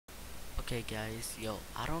Okay guys, yo,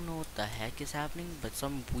 I don't know what the heck is happening, but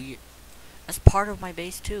some weird... That's part of my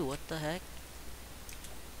base too, what the heck?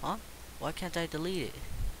 Huh? Why can't I delete it?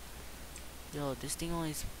 Yo, this thing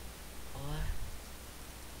only is... What?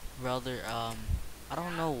 Rather, I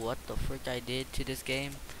don't know what the frick I did to this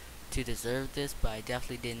game to deserve this, but I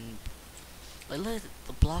definitely didn't... Like, look,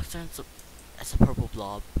 the blocks aren't so... That's a purple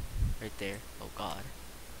blob right there. Oh god,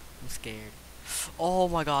 I'm scared. Oh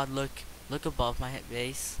my god, look. Look above my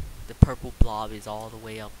base. The purple blob is all the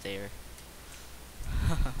way up there.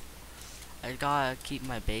 I gotta keep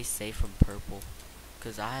my base safe from purple,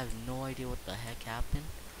 cause I have no idea what the heck happened.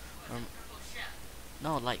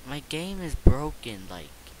 No, like my game is broken.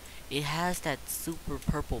 Like it has that super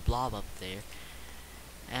purple blob up there,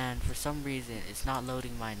 and for some reason it's not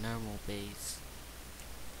loading my normal base.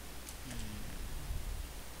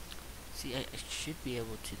 See, I should be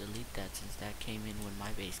able to delete that since that came in when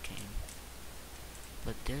my base came.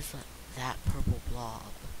 But there's that purple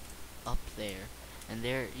blob up there. And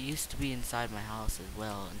there used to be inside my house as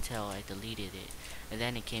well until I deleted it. And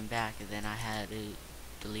then it came back and then I had to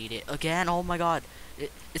delete it again. Oh my god.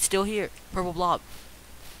 It's still here. Purple blob.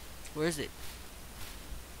 Where is it?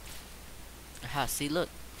 Aha, see, look.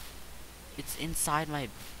 It's inside my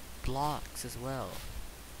blocks as well.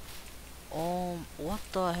 What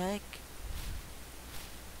the heck?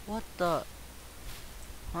 What the...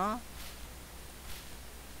 Huh?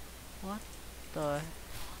 What the...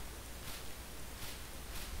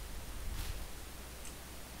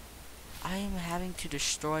 I am having to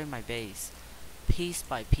destroy my base piece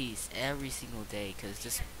by piece every single day because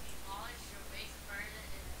this...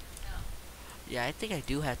 Yeah, I think I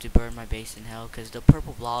do have to burn my base in hell because the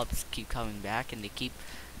purple blobs keep coming back and they keep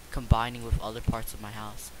combining with other parts of my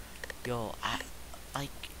house. Yo,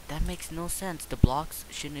 that makes no sense. The blocks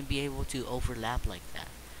shouldn't be able to overlap like that.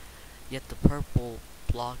 Yet the purple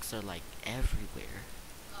blocks are like everywhere.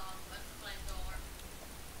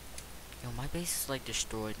 Yo, my base is like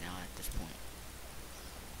destroyed now at this point.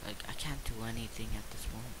 Like, I can't do anything at this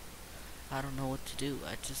point. I don't know what to do.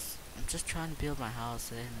 I'm just trying to build my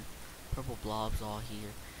house, and then purple blobs all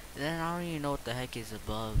here. And then I don't even know what the heck is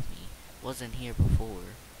above me. Wasn't here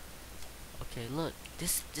before. Okay, look.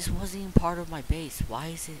 This wasn't even part of my base. Why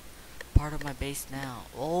is it part of my base now?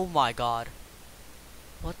 Oh my god.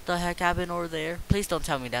 What the heck happened over there? Please don't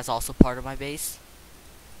tell me that's also part of my base.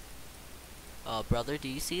 Brother, do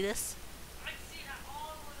you see this?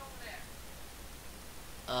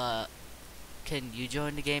 Can you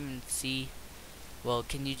join the game and see? Well,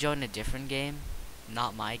 can you join a different game,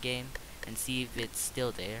 not my game, and see if it's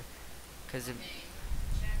still there? Cause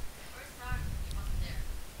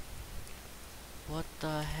what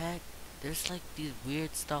the heck? There's like these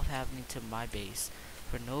weird stuff happening to my base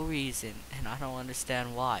for no reason, and I don't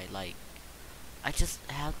understand why. Like, I just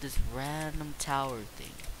have this random tower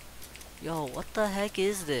thing. Yo, what the heck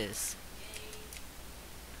is this?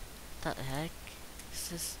 What the heck? Is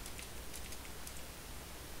this?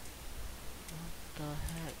 What the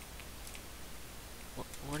heck?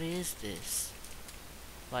 What is this?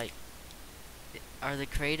 Like, are the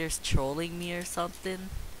creators trolling me or something?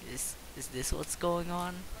 Is this what's going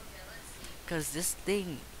on? Cause this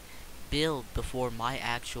thing built before my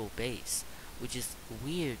actual base, which is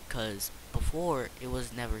weird cause before it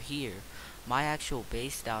was never here. My actual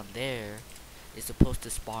base down there is supposed to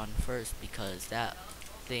spawn first because that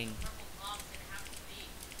thing...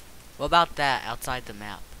 What about that outside the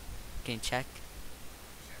map? Can you check?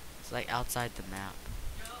 It's like outside the map.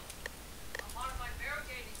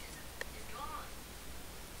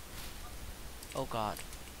 Oh god.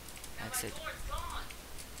 That's it.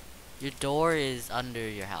 Your door is under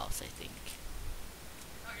your house, I think.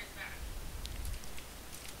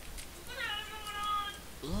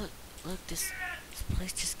 Look, this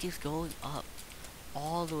place just keeps going up.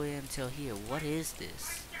 All the way until here. What is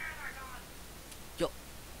this? Yo.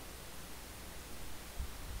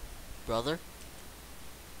 Brother?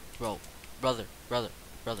 Brother.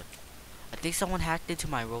 I think someone hacked into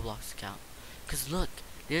my Roblox account. Cause look,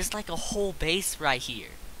 there's like a whole base right here.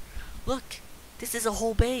 Look, this is a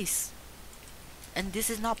whole base. And this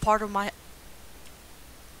is not part of my...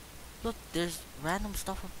 Look, there's random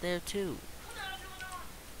stuff up there too.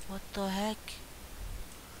 What the heck?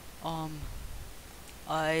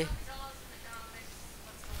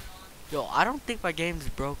 Yo, I don't think my game's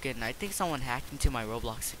broken. I think someone hacked into my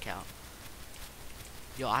Roblox account.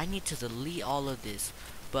 Yo, I need to delete all of this.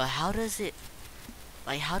 But how does it...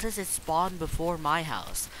 Like, how does it spawn before my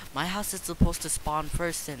house? My house is supposed to spawn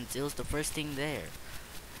first since it was the first thing there.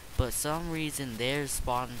 But some reason theirs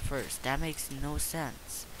spawned first. That makes no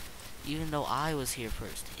sense. Even though I was here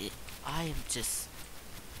first. I am just...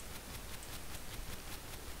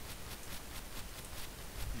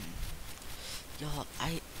 Yo,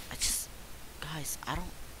 I just, guys, I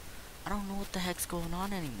don't know what the heck's going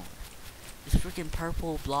on anymore. This freaking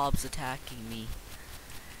purple blob's attacking me,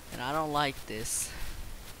 and I don't like this.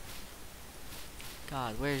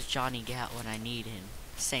 God, where's Johnny Gat when I need him?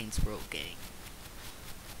 Saints Row gang.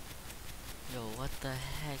 Yo, what the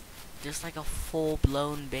heck? There's like a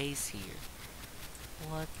full-blown base here.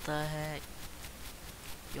 What the heck?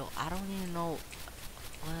 Yo, I don't even know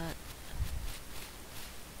what.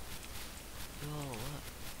 Yo, what?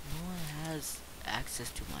 No one has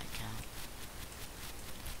access to my account.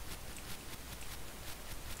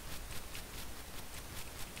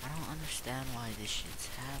 I don't understand why this shit's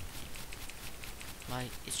happening.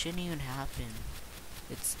 Like, it shouldn't even happen.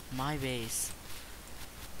 It's my base.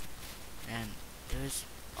 And there's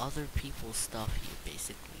other people's stuff here,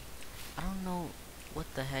 basically. I don't know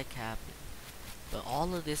what the heck happened. But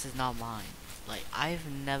all of this is not mine. Like, I've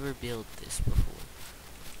never built this before.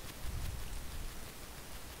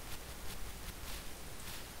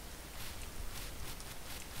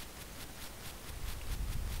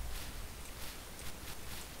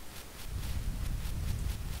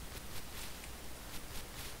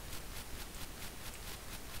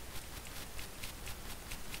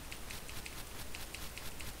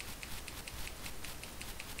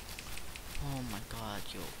 Oh my god,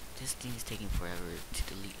 yo, this thing's taking forever to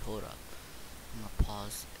delete. Hold up. I'm gonna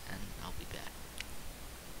pause and I'll be back.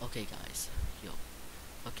 Okay guys, yo.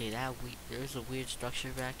 Okay, there's a weird structure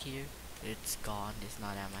back here. It's gone, it's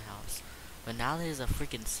not at my house. But now there's a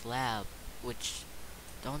freaking slab, which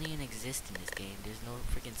don't even exist in this game. There's no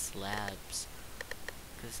freaking slabs.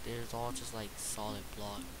 Cause there's all just like solid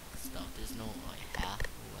block stuff. There's no like half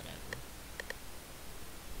or whatever.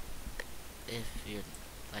 If you're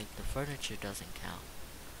like, the furniture doesn't count.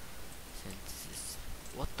 Since it's,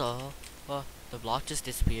 what the block just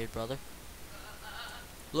disappeared, brother.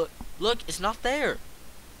 Look, it's not there.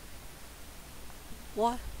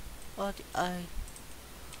 What? What? I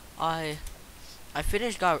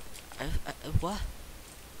finished. What?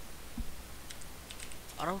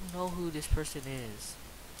 I don't know who this person is,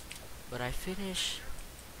 but I finished.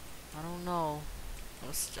 I don't know.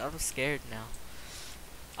 I'm scared now.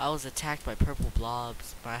 I was attacked by purple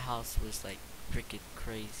blobs. My house was like freaking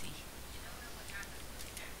crazy.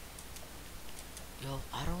 Yo,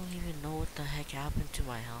 I don't even know what the heck happened to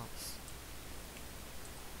my house.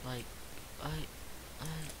 Like,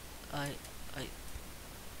 I,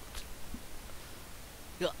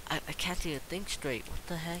 yo, I can't even think straight. What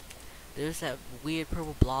the heck? There's that weird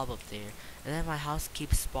purple blob up there, and then my house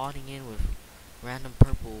keeps spawning in with random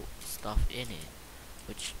purple stuff in it,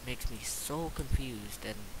 which makes me so confused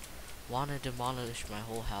and wanna demolish my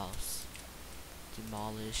whole house.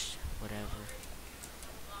 Demolish, whatever.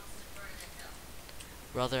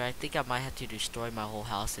 Brother, I think I might have to destroy my whole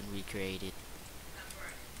house and recreate it.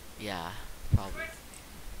 Yeah, probably.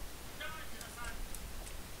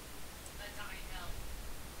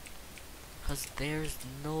 Cause there's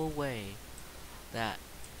no way that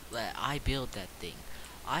I built that thing.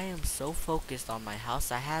 I am so focused on my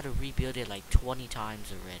house, I had to rebuild it like 20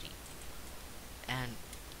 times already. And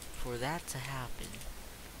for that to happen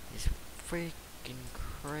is freaking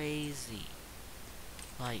crazy.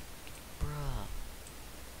 Like, bruh,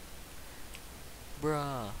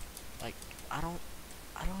 like, I don't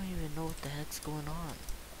even know what the heck's going on.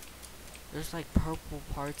 There's like purple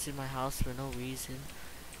parts in my house for no reason.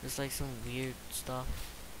 There's like some weird stuff.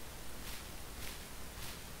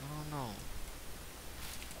 I don't know.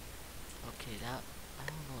 Okay, I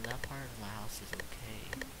don't know, that part of my house is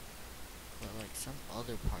okay. But like some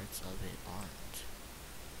other parts of it aren't.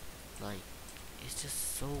 Like, it's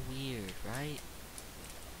just so weird, right?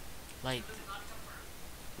 Like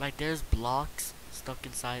there's blocks stuck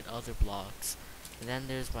inside other blocks. And then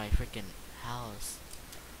there's my freaking house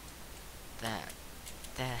that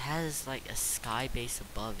has like a sky base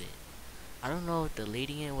above it. I don't know if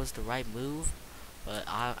deleting it was the right move, but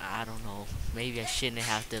I don't know. Maybe I shouldn't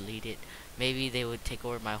have deleted it. Maybe they would take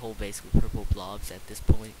over my whole base with purple blobs at this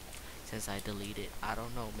point, since I deleted it. I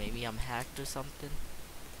don't know. Maybe I'm hacked or something.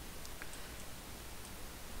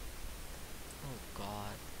 Oh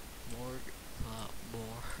God, more.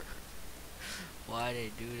 Why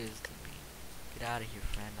they do this to me? Get out of here,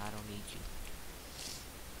 friend. I don't need you.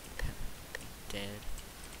 Dead.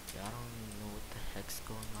 Yeah, I don't even know what the heck's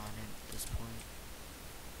going on at this point.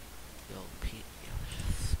 Yo,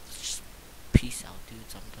 just peace out,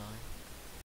 dudes. I'm done.